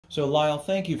So Lyle,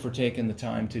 thank you for taking the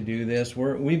time to do this.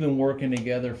 We've been working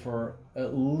together for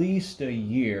at least a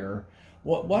year.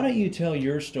 Why don't you tell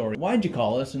your story? Why'd you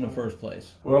call us in the first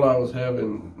place? Well, I was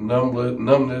having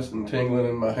numbness and tingling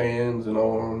in my hands and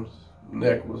arms.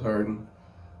 Neck was hurting.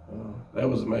 That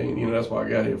was the main, that's why I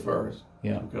got here first.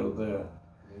 Yeah. Because of that.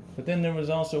 But then there was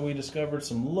also, we discovered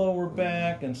some lower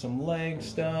back and some leg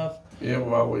stuff. Yeah,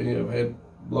 well, we have had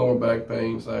lower back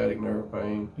pain, sciatic nerve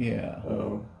pain. Yeah.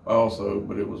 Also,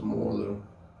 but it was more the,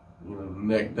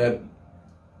 neck, that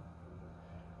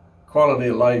quality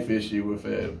of life issue with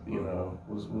that,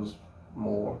 was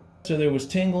more. So there was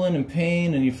tingling and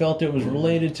pain, and you felt it was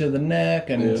related to the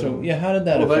neck, and so how did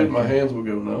that affect you? My hands would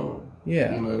go numb.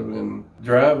 Yeah. And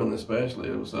driving especially,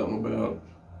 it was something about,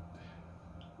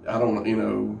 I don't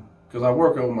know, because I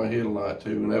work over my head a lot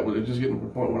too, and that was just getting to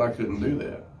the point when I couldn't do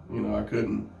that. I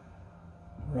couldn't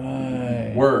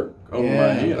work over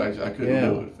my head. I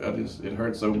couldn't do it. It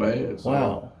hurt so bad. So,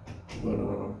 wow. But,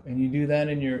 and you do that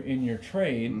in your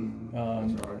trade.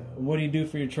 That's right. What do you do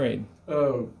for your trade?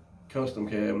 Custom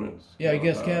cabinets. Yeah, I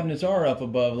guess cabinets are up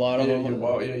above a lot of them.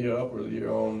 You're up or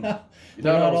you're on.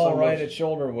 They're not all right at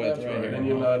shoulder width, right here. And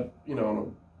you're not,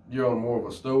 you're on more of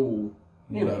a stool,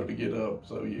 to get up.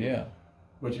 So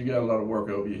but you got a lot of work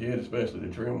over your head, especially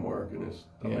the trim work, and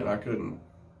I mean, I couldn't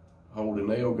hold a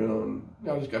nail gun.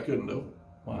 I couldn't do it.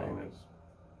 Wow. I mean,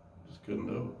 just couldn't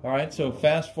do it. All right, so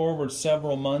fast forward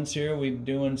several months here. We're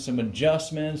doing some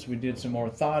adjustments. We did some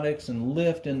orthotics and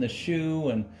lift in the shoe.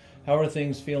 And how are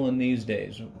things feeling these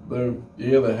days?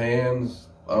 The hands,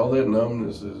 all that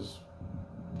numbness is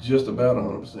just about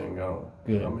 100% gone.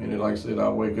 Good. I mean, like I said, I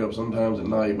wake up sometimes at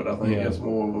night, but I think that's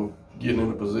more of a getting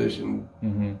in a position,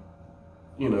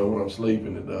 when I'm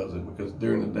sleeping it does it, because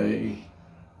during the day,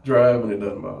 driving it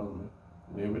doesn't bother me.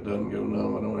 If it doesn't go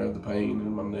numb, I don't have the pain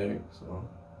in my neck. So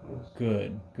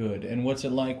good. And what's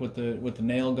it like with the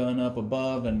nail gun up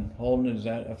above and holding it? Does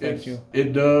that affect you?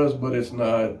 It does, but it's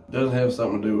not. Doesn't have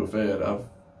something to do with that. I've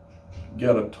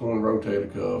got a torn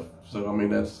rotator cuff, so I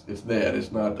mean it's that.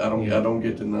 It's not. I don't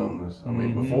get the numbness. I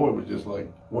mean before it was just like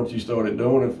once you started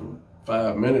doing it for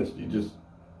 5 minutes,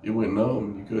 it went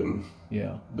numb. You couldn't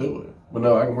do it. But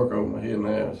no, I can work over my head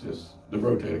now. It's just the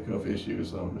rotator cuff issue or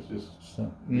something. It's just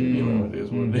it is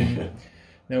what it is.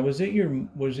 Now, was it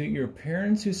your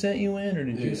parents who sent you in, or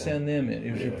did you send them in?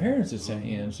 It was your parents that sent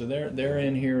you in, so they're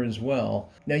in here as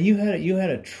well. Now, you had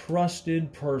a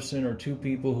trusted person or two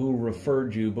people who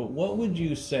referred you, but what would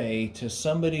you say to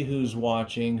somebody who's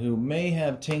watching who may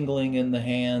have tingling in the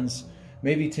hands,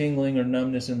 maybe tingling or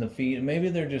numbness in the feet, and maybe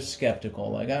they're just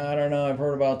skeptical, like, I don't know, I've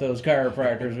heard about those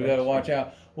chiropractors, we got to watch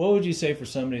out. What would you say for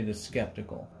somebody that's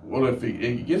skeptical? Well, if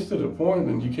it gets to the point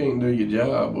and you can't do your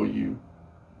job or your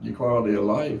quality of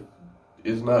life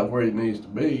is not where it needs to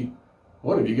be,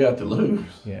 what have you got to lose?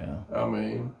 Yeah. I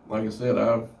mean, like I said,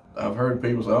 I've heard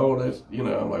people say, oh, that's,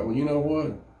 I'm like, well, you know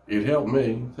what? It helped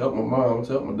me. It's helped my mom. It's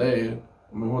helped my dad.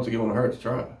 I mean, what's it going to hurt to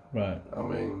try? Right. I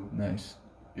mean. Nice.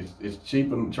 It's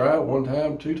cheap, and try it 1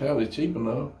 time, 2 times, it's cheap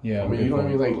enough. Yeah. I mean, you don't have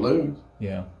anything to lose.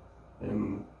 Yeah.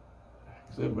 And like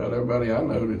I said, about everybody I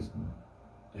know that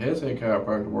has had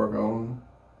chiropractic work on them,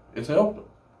 it's helped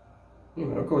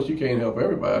them. Of course, you can't help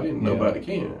everybody, and nobody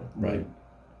can. Right.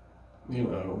 But,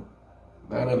 9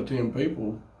 out of 10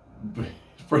 people,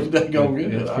 it's pretty daggone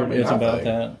good. It's about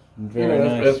that. Very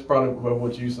nice. That's probably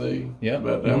what you see. Yeah.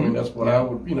 But I mean, that's what I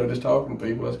would, just talking to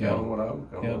people, that's kind of what I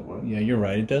would come up with. Yeah, you're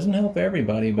right. It doesn't help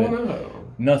everybody, but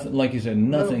nothing, like you said,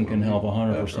 nothing can help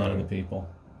 100% of the people.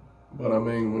 But I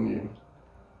mean,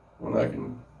 when I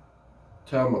can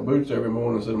tie my boots every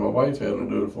morning instead of my wife having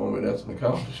to do it for me, that's an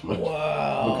accomplishment.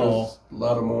 Wow. Because a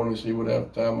lot of mornings she would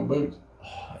have to tie my boots.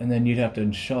 And then you'd have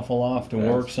to shuffle off to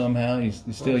work somehow. You're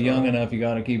still young enough, you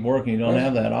got to keep working. You don't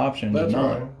have that option. That's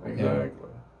right, exactly.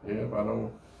 Yeah, if I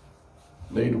don't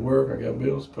need to work, I got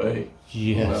bills to pay.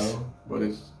 Yes. But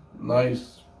it's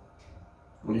nice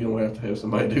when you don't have to have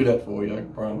somebody do that for you, I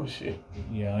can promise you.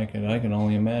 Yeah, I can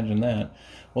only imagine that.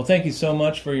 Well, thank you so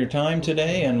much for your time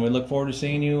today, and we look forward to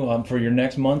seeing you for your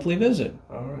next monthly visit.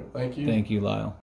 All right, thank you. Thank you, Lyle.